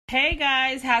Hey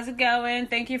guys, how's it going?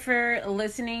 Thank you for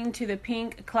listening to the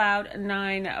Pink Cloud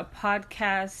 9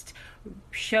 podcast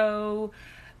show.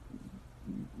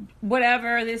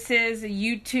 Whatever this is,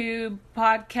 YouTube,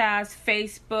 podcast,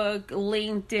 Facebook,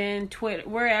 LinkedIn, Twitter,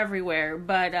 we're everywhere.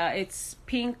 But it's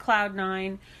Pink Cloud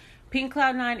 9. Pink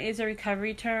Cloud 9 is a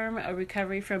recovery term, a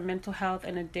recovery from mental health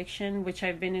and addiction, which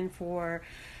I've been in for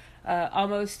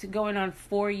almost going on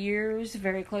 4 years,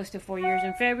 very close to 4 years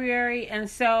in February. And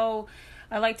so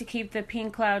I like to keep the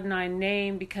Pink Cloud 9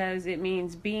 name because it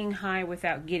means being high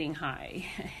without getting high.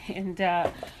 And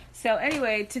so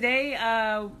anyway, today,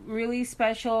 really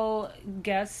special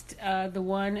guest, the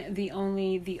one, the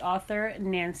only, the author,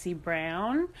 Nancy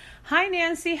Brown. Hi,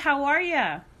 Nancy. How are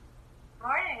you?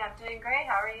 Morning. I'm doing great.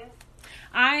 How are you?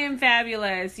 I am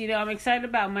fabulous. You know, I'm excited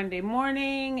about Monday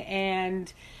morning,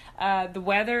 and the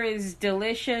weather is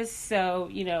delicious. So,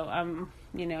 and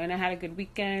I had a good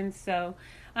weekend. So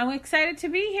I'm excited to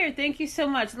be here. Thank you so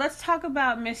much. Let's talk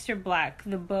about Mr. Black,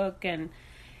 the book, and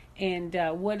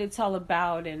what it's all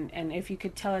about, and if you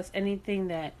could tell us anything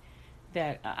that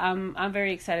I'm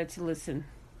very excited to listen.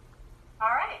 All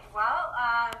right. Well,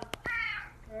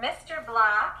 Mr.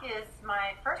 Black is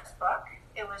my first book.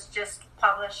 It was just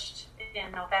published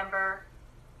in November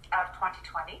of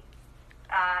 2020.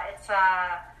 It's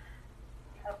a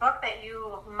book that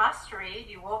you must read.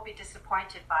 You won't be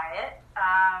disappointed by it.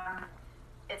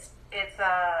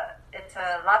 It's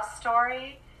a love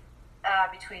story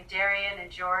between Darian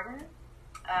and Jordan.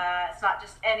 It's not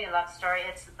just any love story.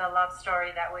 It's the love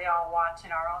story that we all want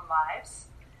in our own lives.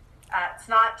 It's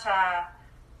not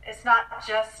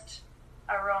just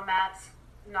a romance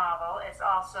novel. It's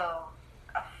also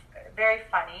very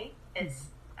funny. It's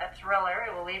a thriller.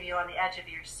 It will leave you on the edge of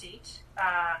your seat.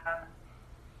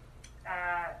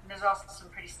 There's also some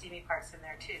pretty steamy parts in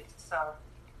there too. So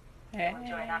you'll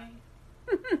enjoy that.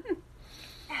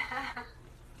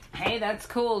 Hey, that's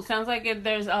cool. Sounds like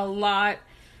there's a lot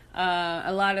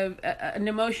of an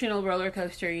emotional roller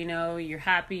coaster. You know, you're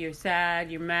happy, you're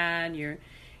sad, you're mad, you're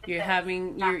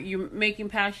making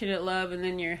passionate love, and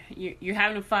then you're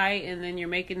having a fight, and then you're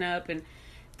making up, and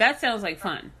that sounds like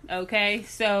fun. Okay,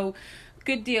 so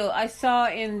good deal. I saw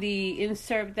in the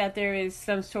insert that there is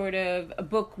some sort of a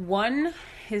book 1.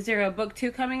 Is there a book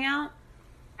 2 coming out?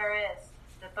 There is.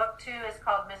 The book 2 is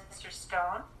called Mr.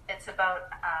 Stone. It's about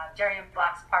Darian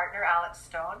Black's partner, Alex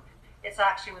Stone. It's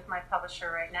actually with my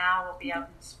publisher right now. Will be out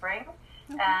in the spring.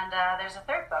 Mm-hmm. And there's a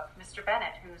third book, Mr.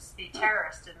 Bennett, who's the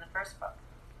terrorist in the first book.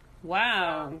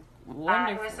 Wow. So,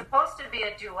 it was supposed to be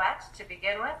a duet to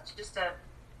begin with, just a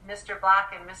Mr.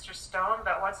 Black and Mr. Stone.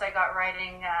 But once I got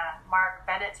writing Mark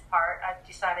Bennett's part, I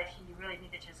decided he really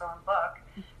needed his own book.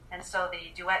 And so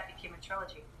the duet became a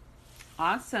trilogy.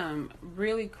 Awesome.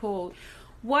 Really cool.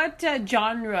 What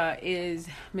genre is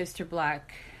Mr.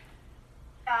 Black?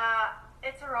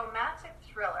 It's a romantic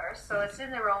thriller, so it's in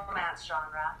the romance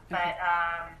genre. But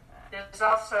there's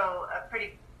also a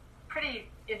pretty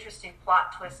interesting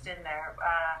plot twist in there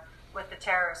with the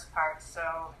terrorist part.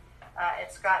 So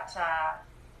it's got a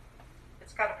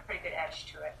pretty good edge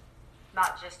to it,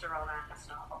 not just a romance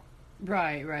novel.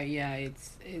 Right. Yeah,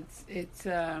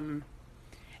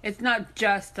 it's not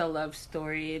just a love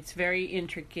story. It's very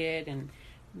intricate and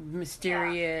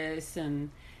mysterious and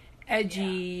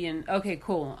edgy and okay,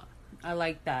 cool. I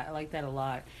like that a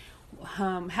lot.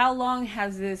 How long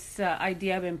has this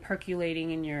idea been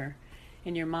percolating in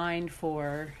your mind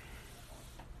for?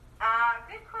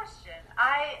 Good question.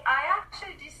 I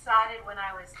actually decided when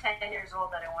I was 10 years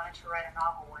old that I wanted to write a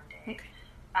novel one day. Okay.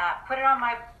 Put it on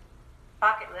my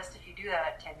bucket list. If you do that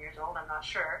at 10 years old, I'm not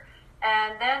sure.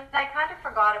 And then I kind of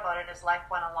forgot about it as life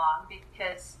went along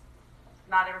because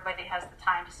not everybody has the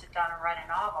time to sit down and write a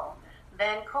novel.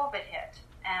 Then COVID hit,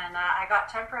 and I got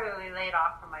temporarily laid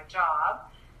off from my job,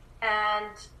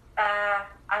 and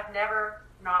I've never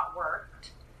not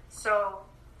worked. So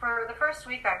for the first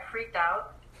week, I freaked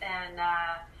out, and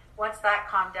once that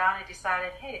calmed down, I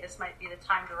decided, hey, this might be the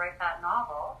time to write that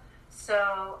novel.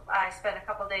 So I spent a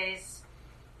couple days,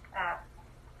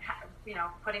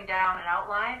 putting down an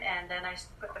outline, and then I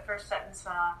put the first sentence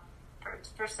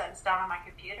down on my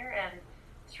computer, and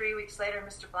 3 weeks later,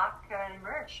 Mr. Black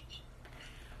emerged.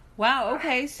 Wow,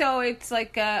 okay, so it's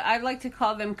like, I'd like to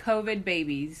call them COVID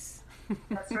babies.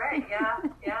 That's right,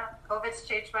 yeah. COVID's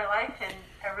changed my life in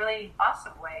a really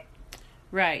awesome way.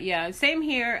 Right, yeah, same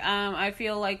here. I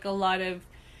feel like a lot of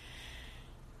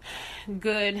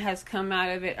good has come out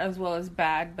of it as well as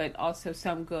bad, but also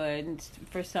some good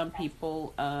for some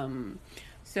people.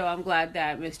 So I'm glad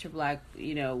that Mr. Black,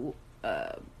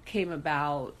 came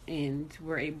about and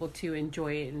were able to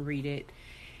enjoy it and read it.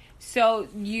 So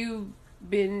you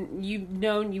you've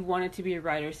known you wanted to be a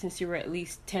writer since you were at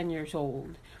least 10 years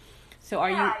old. So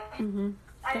are Yeah, you? Mm-hmm.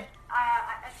 a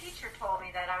teacher told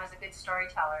me that I was a good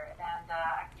storyteller, and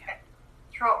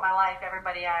throughout my life,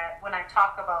 everybody, when I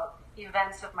talk about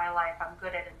events of my life, I'm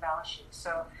good at embellishing.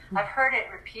 So I've heard it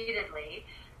repeatedly,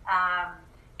 and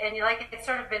it's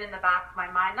sort of been in the back of my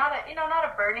mind. Not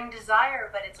a burning desire,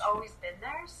 but it's always been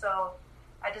there. So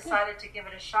I decided to give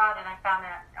it a shot, and I found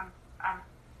that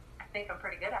I think I'm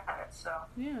pretty good at it. So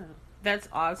yeah, that's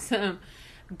awesome.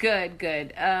 Good.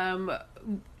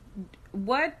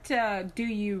 What do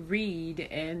you read,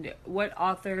 and what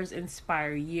authors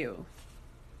inspire you?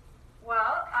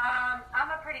 Well, I'm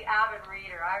a pretty avid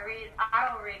reader.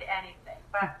 I will read anything,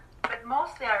 but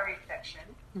mostly I read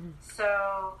fiction. Mm-hmm.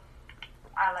 So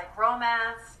I like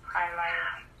romance. I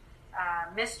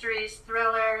like mysteries,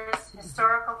 thrillers,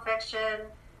 historical fiction,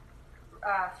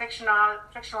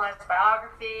 fictionalized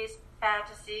biographies,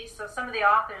 fantasy. So some of the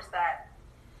authors that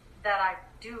I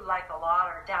do like a lot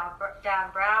are Dan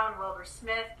Brown, Wilbur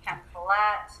Smith, Ken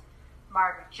Follett,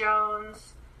 Margaret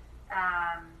Jones,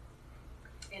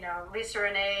 Lisa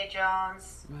Renee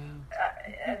Jones, wow.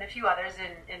 And a few others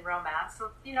in romance.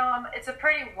 So, it's a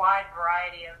pretty wide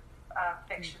variety of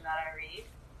fiction that I read.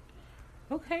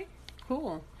 Okay,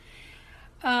 cool.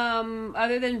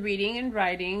 Other than reading and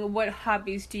writing, what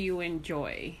hobbies do you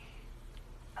enjoy?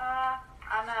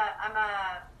 I'm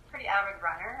a pretty avid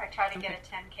runner. I try to get a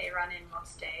 10K run in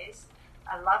most days.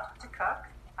 I love to cook.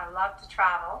 I love to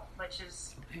travel, which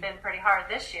has been pretty hard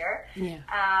this year. Yeah.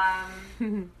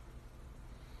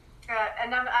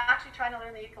 And I'm actually trying to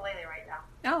learn the ukulele right now.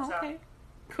 Oh, okay.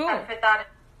 Cool. Trying to fit that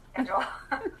in schedule.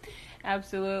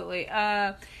 Absolutely.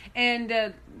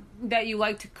 And that you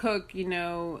like to cook,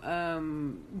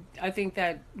 I think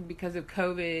that because of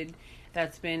COVID,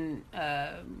 that's been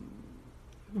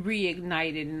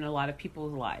reignited in a lot of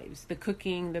people's lives. The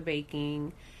cooking, the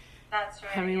baking. That's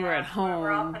right. I mean, we're at home.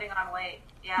 We're all putting on weight.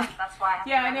 Yeah, that's why I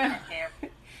have to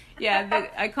know. Yeah,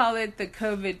 I call it the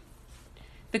COVID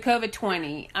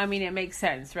 20. I mean, it makes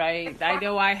sense, right? I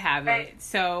know I have it,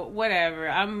 so whatever.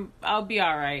 I'll be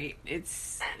all right.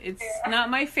 It's not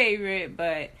my favorite,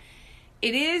 but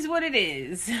it is what it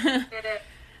is. It is.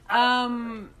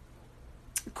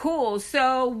 Cool.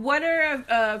 So, what are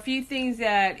a few things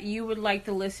that you would like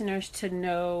the listeners to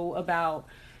know about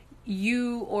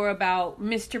you, or about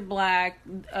Mr. Black,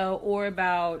 or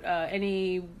about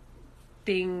anything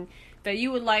that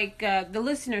you would like the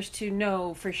listeners to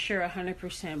know for sure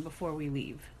 100% before we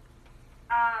leave?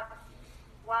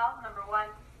 Well, number one,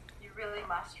 you really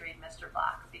must read Mr.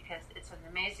 Black, because it's an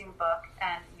amazing book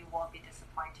and you won't be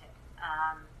disappointed.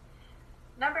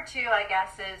 Number two, I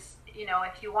guess, is,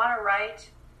 if you want to write,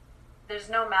 there's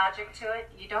no magic to it.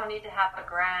 You don't need to have a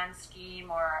grand scheme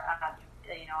or a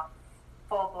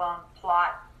full-blown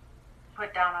plot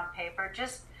put down on paper.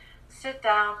 Just sit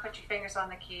down, put your fingers on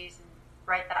the keys, and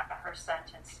write that first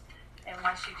sentence. And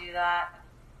once you do that,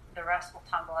 the rest will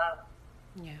tumble out.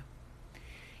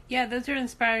 Yeah, those are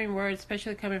inspiring words,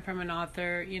 especially coming from an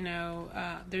author.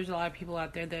 There's a lot of people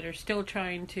out there that are still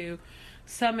trying to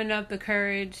summon up the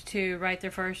courage to write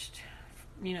their first,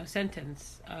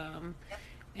 sentence.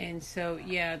 And so,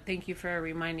 yeah, thank you for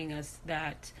reminding us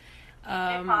that.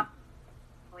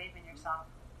 Believe in yourself,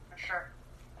 for sure.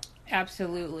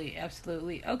 Absolutely.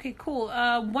 Okay, cool.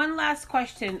 One last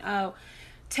question.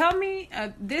 Tell me,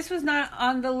 this was not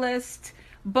on the list,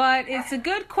 but it's a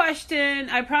good question.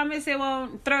 I promise it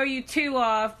won't throw you too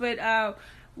off, but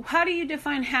how do you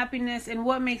define happiness, and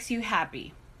what makes you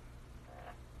happy?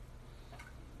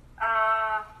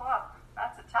 Well,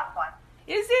 that's a tough one.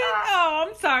 Is it?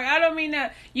 I'm sorry. I don't mean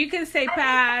to. You can say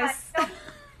pass.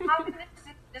 Happiness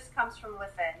just comes from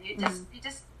within. You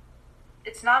just.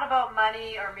 It's not about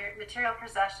money or material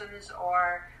possessions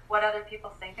or what other people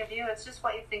think of you. It's just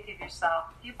what you think of yourself.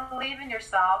 If you believe in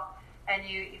yourself and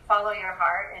you follow your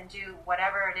heart and do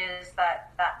whatever it is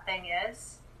that thing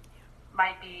is,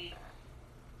 might be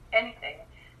anything,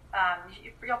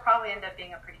 you'll probably end up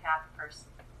being a pretty happy person.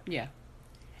 Yeah,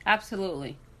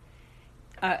 absolutely.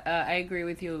 I agree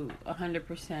with you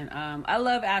 100%. I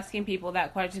love asking people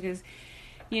that question because,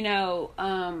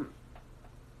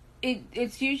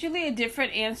 it's usually a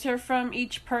different answer from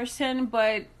each person,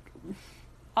 but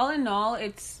all in all,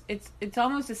 it's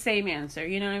almost the same answer.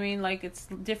 You know what I mean? Like, it's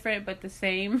different but the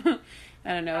same.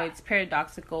 I don't know. It's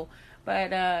paradoxical,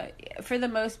 but for the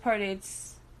most part,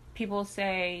 it's people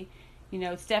say,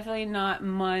 it's definitely not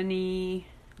money,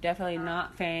 definitely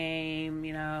not fame.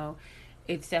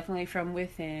 It's definitely from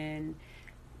within.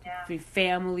 Yeah.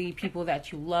 Family, people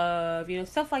that you love,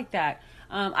 stuff like that.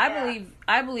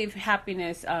 I believe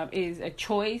happiness is a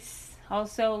choice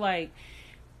also, like,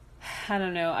 I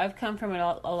don't know, I've come from a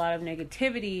lot of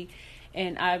negativity,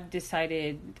 and I've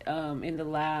decided in the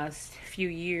last few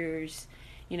years,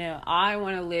 you know, I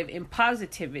want to live in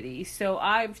positivity. So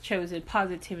I've chosen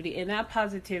positivity, and that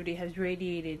positivity has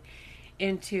radiated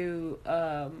into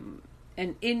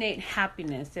an innate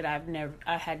happiness that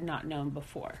I had not known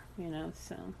before, you know,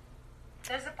 so.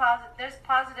 There's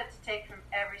positive to take from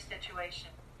every situation,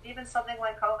 even something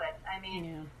like COVID. I mean,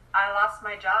 yeah. I lost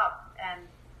my job, and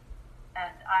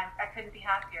I couldn't be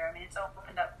happier. I mean, it's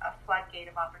opened up a floodgate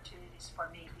of opportunities for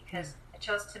me because I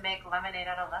chose to make lemonade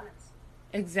out of lemons.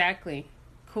 Exactly.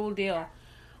 Cool deal. Yeah.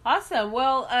 Awesome.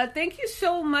 Well, thank you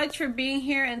so much for being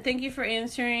here, and thank you for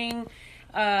answering,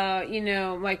 you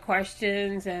know, my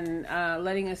questions and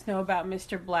letting us know about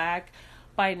Mr. Black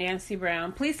by Nancy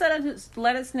Brown. Please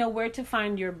let us know where to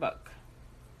find your book.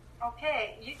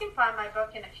 Okay, you can find my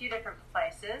book in a few different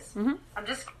places. Mm-hmm. I'm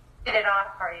just get it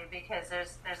off for you because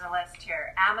there's a list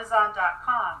here.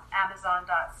 Amazon.com,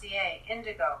 Amazon.ca,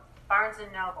 Indigo, Barnes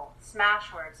 & Noble,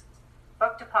 Smashwords,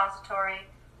 Book Depository,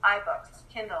 iBooks,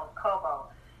 Kindle, Kobo.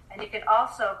 And you can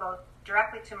also go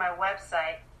directly to my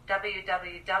website,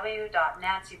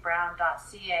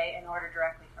 www.nancybrown.ca, and order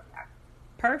directly from there.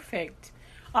 Perfect.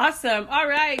 Awesome. All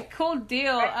right. Cool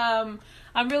deal.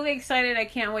 I'm really excited. I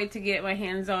can't wait to get my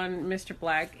hands on Mr.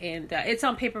 Black. And it's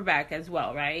on paperback as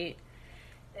well, right?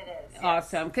 It is. Yes.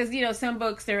 Awesome. Because, you know, some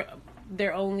books,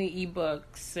 they're only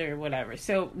ebooks or whatever.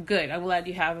 So, good. I'm glad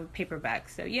you have a paperback.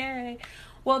 So, yay.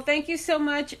 Well, thank you so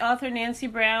much, author Nancy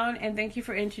Brown. And thank you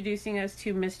for introducing us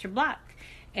to Mr. Black.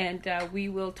 And we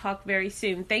will talk very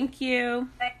soon. Thank you.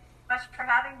 Thank you so much for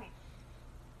having me.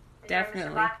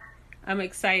 Definitely. I'm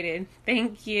excited.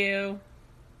 Thank you.